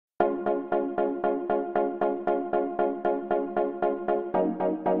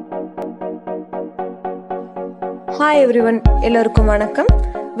Hi everyone, எல்லாருக்கும் வணக்கம்.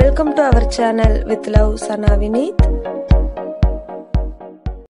 Welcome to our channel with love Sana Vinith.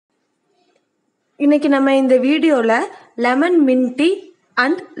 இன்னைக்கு நம்ம இந்த வீடியோல lemon mint tea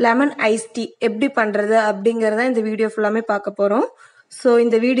and lemon ice tea எப்படி பண்றது அப்படிங்கறத இந்த வீடியோ ஃபுல்லாமே பார்க்க போறோம். சோ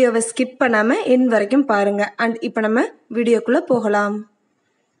இந்த வீடியோவை ஸ்கிப் பண்ணாம எண்ட் வரைக்கும் பாருங்க. அண்ட் இப்போ நம்ம வீடியோக்குள்ள போகலாம்.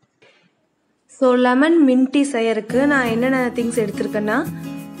 ஸோ லெமன் மின்ட் டீ செய்யறதுக்கு நான் என்னென்ன திங்ஸ் எடுத்திருக்கேன்னா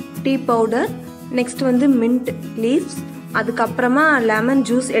டீ பவுடர், நெக்ஸ்ட் வந்து மின்ட் லீவ்ஸ், அதுக்கப்புறமா லெமன்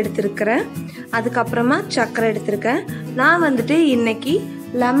ஜூஸ் எடுத்திருக்கிறேன், அதுக்கப்புறமா சர்க்கரை எடுத்திருக்கேன். நான் வந்துட்டு இன்னைக்கு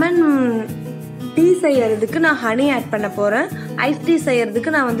லெமன் டீ செய்யறதுக்கு நான் ஹனி ஆட் பண்ண போகிறேன். ஐஸ் டீ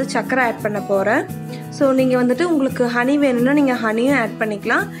செய்யறதுக்கு நான் வந்து சர்க்கரை ஆட் பண்ண போகிறேன். ஸோ நீங்கள் வந்துட்டு உங்களுக்கு ஹனி வேணும்னா நீங்கள் ஹனியும் ஆட்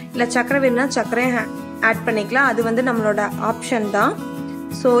பண்ணிக்கலாம், இல்லை சர்க்கரை வேணும்னா சர்க்கரையும் ஆட் பண்ணிக்கலாம். அது வந்து நம்மளோட ஆப்ஷன் தான்.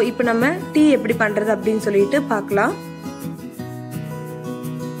 ஸோ இப்போ நம்ம டீ எப்படி பண்ணுறது அப்படின்னு சொல்லிட்டு பார்க்கலாம்.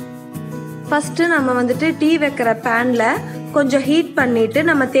 ஃபஸ்ட்டு நம்ம வந்துட்டு டீ வைக்கிற பேனில் கொஞ்சம் ஹீட் பண்ணிவிட்டு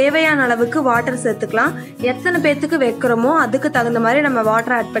நம்ம தேவையான அளவுக்கு வாட்டர் சேர்த்துக்கலாம். எத்தனை பேர்த்துக்கு வைக்கிறோமோ அதுக்கு தகுந்த மாதிரி நம்ம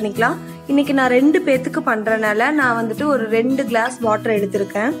வாட்டர் ஆட் பண்ணிக்கலாம். இன்றைக்கி நான் 2 பேர்த்துக்கு பண்ணுறனால நான் வந்துட்டு ஒரு 2 கிளாஸ் வாட்டர்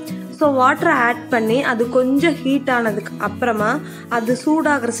எடுத்திருக்கேன். ஸோ வாட்டரை ஆட் பண்ணி அது கொஞ்சம் ஹீட் ஆனதுக்கு அப்புறமா அது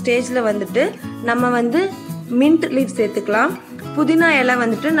சூடாகிற ஸ்டேஜில் வந்துட்டு நம்ம வந்து மின்ட் லீவ் சேர்த்துக்கலாம். புதினா இலை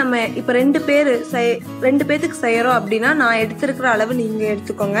வந்துட்டு நம்ம இப்போ 2 பேர்த்துக்கு செய்கிறோம் அப்படின்னா நான் எடுத்துருக்கிற அளவு நீங்கள்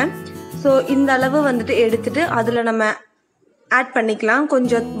எடுத்துக்கோங்க. ஸோ இந்த அளவு வந்துட்டு எடுத்துட்டு அதில் நம்ம ஆட் பண்ணிக்கலாம்.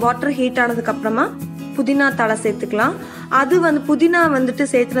 கொஞ்சம் வாட்டர் ஹீட் ஆனதுக்கப்புறமா புதினா தலை சேர்த்துக்கலாம். அது வந்து புதினா வந்துட்டு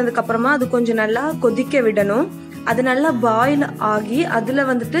சேர்த்துனதுக்கப்புறமா அது கொஞ்சம் நல்லா கொதிக்க விடணும். அது நல்லா பாயில் ஆகி அதில்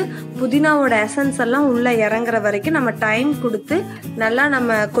வந்துட்டு புதினாவோட எசன்ஸ் எல்லாம் உள்ளே இறங்குற வரைக்கும் நம்ம டைம் கொடுத்து நல்லா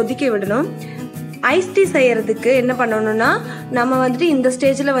நம்ம கொதிக்க விடணும். ஐஸ் டீ செய்யறதுக்கு என்ன பண்ணணும்னா நம்ம வந்துட்டு இந்த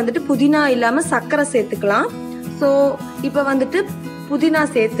ஸ்டேஜில் வந்துட்டு புதினா இல்லாமல் சர்க்கரை சேர்த்துக்கலாம். ஸோ இப்போ வந்துட்டு புதினா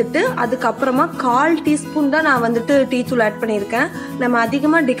சேர்த்துட்டு அதுக்கப்புறமா 1/4 டீஸ்பூன் தான் நான் வந்துட்டு டீ தூள் ஆட் பண்ணியிருக்கேன். நம்ம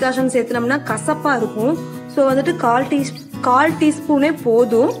அதிகமாக டிகாஷன் சேர்த்துனோம்னா கசப்பாக இருக்கும். ஸோ வந்துட்டு 1/4 டீஸ்பூனே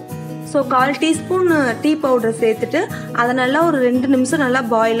போதும். ஸோ 1/4 டீஸ்பூன் டீ பவுடர் சேர்த்துட்டு அதை நல்லா ஒரு 2 நிமிஷம் நல்லா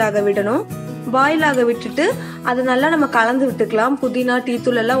பாயில் ஆக விடணும். பாயில் ஆக விட்டுட்டு அது நல்லா நம்ம கலந்து விட்டுக்கலாம். புதினா டீ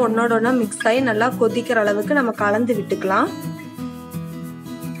தூள் எல்லாம் ஒன்னோட ஒன்றா மிக்ஸ் ஆகி நல்லா கொதிக்கிற அளவுக்கு நம்ம கலந்து விட்டுக்கலாம்.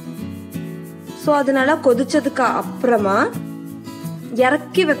 ஸோ அது நல்லா கொதிச்சதுக்கு அப்புறமா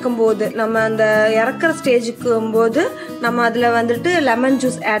இறக்கி வைக்கும்போது நம்ம அந்த இறக்குற ஸ்டேஜுக்கு போது நம்ம அதில் வந்துட்டு லெமன்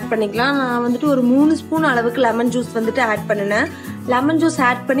ஜூஸ் ஆட் பண்ணிக்கலாம். நான் வந்துட்டு ஒரு 3 ஸ்பூன் அளவுக்கு லெமன் ஜூஸ் வந்துட்டு ஆட் பண்ணினேன். லெமன் ஜூஸ்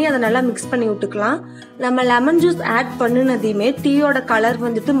ஆட் பண்ணி அதை நல்லா மிக்ஸ் பண்ணி விட்டுக்கலாம். நம்ம லெமன் ஜூஸ் ஆட் பண்ணினதையுமே டீயோட கலர்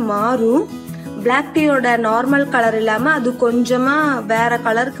வந்துட்டு மாறும். பிளாக் டீயோட நார்மல் கலர் இல்லாமல் அது கொஞ்சமாக வேற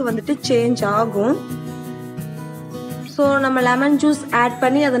கலருக்கு வந்துட்டு சேஞ்ச் ஆகும். ஸோ நம்ம லெமன் ஜூஸ் ஆட்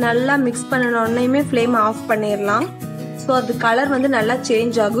பண்ணி அதை நல்லா மிக்ஸ் பண்ணினோடனேயுமே ஃப்ளேம் ஆஃப் பண்ணிடலாம். ஸோ அது கலர் வந்து நல்லா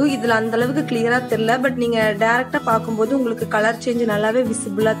சேஞ்ச் ஆகும். இதில் அந்த அளவுக்கு கிளியராக தெரியல, பட் நீங்கள் டைரெக்டாக பார்க்கும்போது உங்களுக்கு கலர் சேஞ்ச் நல்லாவே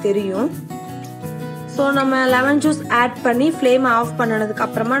விசிபிளாக தெரியும். ஸோ நம்ம லெமன் ஜூஸ் ஆட் பண்ணி ஃப்ளேம் ஆஃப் பண்ணினதுக்கு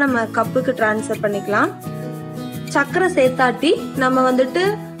அப்புறமா நம்ம கப்புக்கு ட்ரான்ஸ்ஃபர் பண்ணிக்கலாம். சர்க்கரை சேர்த்தாட்டி நம்ம வந்துட்டு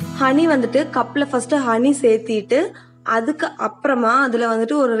ஹனி வந்துட்டு கப்பில் ஃபஸ்ட்டு ஹனி சேர்த்திட்டு அதுக்கு அப்புறமா அதில்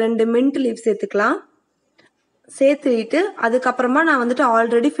வந்துட்டு ஒரு 2 மின்ட் லீவ் சேர்த்துக்கலாம். சேர்த்துட்டு அதுக்கப்புறமா நான் வந்துட்டு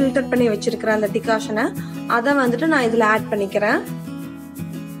ஆல்ரெடி ஃபில்டர் பண்ணி வச்சிருக்கிறேன் அந்த டிகாஷனை, அதை வந்துட்டு நான் இதில் ஆட் பண்ணிக்கிறேன்.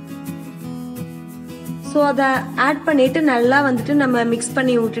 ஸோ அதை ஆட் பண்ணிட்டு நல்லா வந்துட்டு நம்ம மிக்ஸ்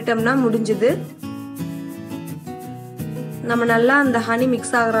பண்ணி விட்டுட்டோம்னா முடிஞ்சுது. நம்ம நல்லா அந்த ஹனி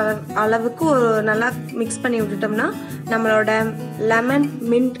மிக்ஸ் ஆகிற அளவுக்கு ஒரு நல்லா மிக்ஸ் பண்ணி விட்டுட்டோம்னா நம்மளோட லெமன்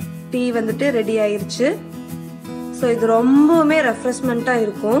மின்ட் டீ வந்துட்டு ரெடி ஆயிருச்சு. ஸோ இது ரொம்பவுமே ரெஃப்ரெஷ்மெண்ட்டாக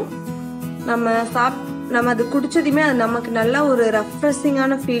இருக்கும். நம்ம அது குடிச்சதுமே அது நமக்கு நல்லா ஒரு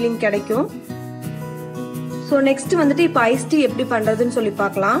ரெஃப்ரெஷிங்கான ஃபீலிங் கிடைக்கும். ஸோ நெக்ஸ்ட் வந்துட்டு இப்போ ஐஸ் டீ எப்படி பண்ணுறதுன்னு சொல்லி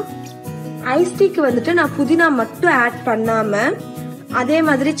பார்க்கலாம். ஐஸ் டீக்கு வந்துட்டு நான் புதினா மட்டும் ஆட் பண்ணாமல் அதே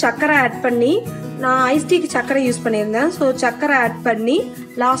மாதிரி சர்க்கரை ஆட் பண்ணி, நான் ஐஸ் டீக்கு சர்க்கரை யூஸ் பண்ணியிருந்தேன். ஸோ சர்க்கரை ஆட் பண்ணி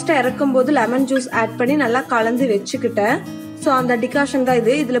லாஸ்ட்டாக இறக்கும்போது லெமன் ஜூஸ் ஆட் பண்ணி நல்லா கலந்து வச்சுக்கிட்டேன். ஸோ அந்த டிகாஷன் தான்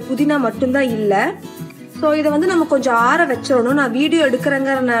இது. இதில் புதினா மட்டும்தான் இல்லை. ஸோ இதை வந்து நம்ம கொஞ்சம் ஆற வச்சிடணும். நான் வீடியோ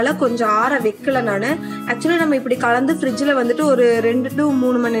எடுக்கிறேங்கிறதுனால கொஞ்சம் ஆற வைக்கல நான். ஆக்சுவலி நம்ம இப்படி கலந்து ஃப்ரிட்ஜில் வந்துட்டு ஒரு 2 to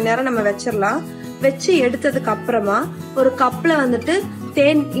 3 மணி நேரம் நம்ம வச்சிடலாம். வச்சு எடுத்ததுக்கு அப்புறமா ஒரு கப்பில் வந்துட்டு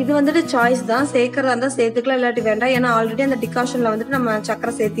தேன், இது வந்துட்டு சாய்ஸ் தான், சேர்க்கறதா இருந்தால் சேர்த்துக்கலாம், இல்லாட்டி வேண்டாம். ஏன்னா ஆல்ரெடி அந்த டிகாஷனில் வந்துட்டு நம்ம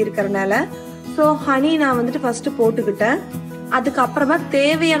சர்க்கரை சேர்த்தி இருக்கிறனால. ஸோ ஹனி நான் வந்துட்டு ஃபஸ்ட்டு போட்டுக்கிட்டேன். அதுக்கப்புறமா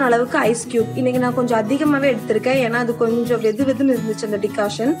தேவையான அளவுக்கு ஐஸ் கியூப். இன்னைக்கு நான் கொஞ்சம் அதிகமாகவே எடுத்திருக்கேன், ஏன்னா அது கொஞ்சம் வெதுன்னு இருந்துச்சு அந்த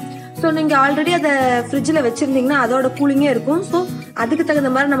டிகாஷன். ஸோ நீங்கள் ஆல்ரெடி அதை ஃப்ரிட்ஜில் வச்சுருந்தீங்கன்னா அதோட கூலிங்கே இருக்கும். ஸோ அதுக்கு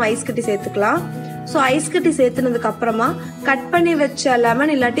தகுந்த மாதிரி நம்ம ஐஸ் கட்டி சேர்த்துக்கலாம். ஸோ ஐஸ் கட்டி சேர்த்துனதுக்கு அப்புறமா கட் பண்ணி வச்ச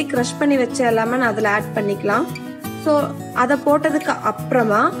லெமன் இல்லாட்டி க்ரஷ் பண்ணி வச்ச லெமன் அதில் ஆட் பண்ணிக்கலாம். ஸோ அதை போட்டதுக்கு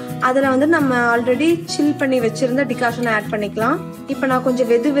அப்புறமா அதில் வந்து நம்ம ஆல்ரெடி சில் பண்ணி வச்சுருந்த டிகாஷனை ஆட் பண்ணிக்கலாம். இப்போ நான் கொஞ்சம்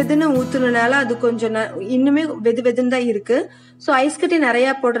வெதுன்னு ஊற்றுனனால அது கொஞ்சம் இன்னுமே வெதுன்னு தான் இருக்குது. ஸோ ஐஸ் கட்டி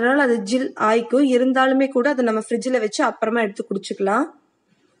நிறையா போடுறதுனால அது ஜில் ஆயிக்கும். இருந்தாலுமே கூட அதை நம்ம ஃப்ரிட்ஜில் வச்சு அப்புறமா எடுத்து குடிச்சுக்கலாம்.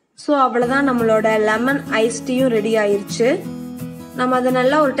 ஸோ அவ்வளோதான், நம்மளோட லெமன் ஐஸ் டீயும் ரெடி ஆயிடுச்சு. நம்ம அதை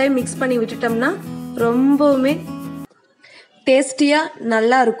நல்லா ஒரு டைம் மிக்ஸ் பண்ணி விட்டுட்டோம்னா ரொம்பவுமே டேஸ்டியாக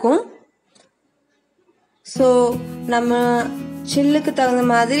நல்லா இருக்கும். ஸோ நம்ம சில்லுக்கு தகுந்த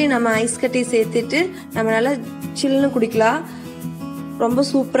மாதிரி நம்ம ஐஸ் கட்டி சேர்த்துட்டு நம்ம நல்லா சில்லுன்னு குடிக்கலாம். ரொம்ப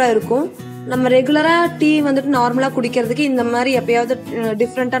சூப்பராக இருக்கும். நம்ம ரெகுலராக டீ வந்துட்டு நார்மலாக குடிக்கிறதுக்கு இந்த மாதிரி எப்பயாவது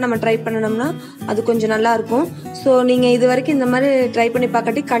டிஃப்ரெண்ட்டாக நம்ம ட்ரை பண்ணணும்னா அது கொஞ்சம் நல்லா இருக்கும். ஸோ நீங்கள் இது வரைக்கும் இந்த மாதிரி ட்ரை பண்ணி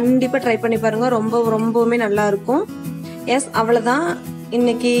பார்க்கட்டி கண்டிப்பாக ட்ரை பண்ணி பாருங்கள். ரொம்பவுமே நல்லா இருக்கும். எஸ், அவ்வளோதான்.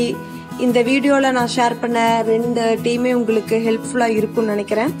 இன்னைக்கு இந்த வீடியோவில் நான் ஷேர் பண்ண 2 டீமே உங்களுக்கு ஹெல்ப்ஃபுல்லாக இருக்கும்னு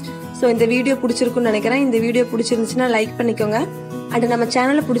நினைக்கிறேன். ஸோ இந்த வீடியோ பிடிச்சிருக்குன்னு நினைக்கிறேன். இந்த வீடியோ பிடிச்சிருந்துச்சுன்னா லைக் பண்ணிக்கோங்க. அண்ட் நம்ம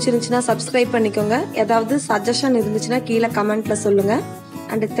சேனலை பிடிச்சிருந்துச்சுன்னா சப்ஸ்கிரைப் பண்ணிக்கோங்க. ஏதாவது சஜஷன் இருந்துச்சுன்னா கீழே கமெண்ட்டில் சொல்லுங்கள்.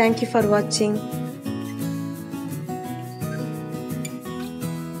 அண்ட் தேங்க்யூ ஃபார் வாட்சிங்.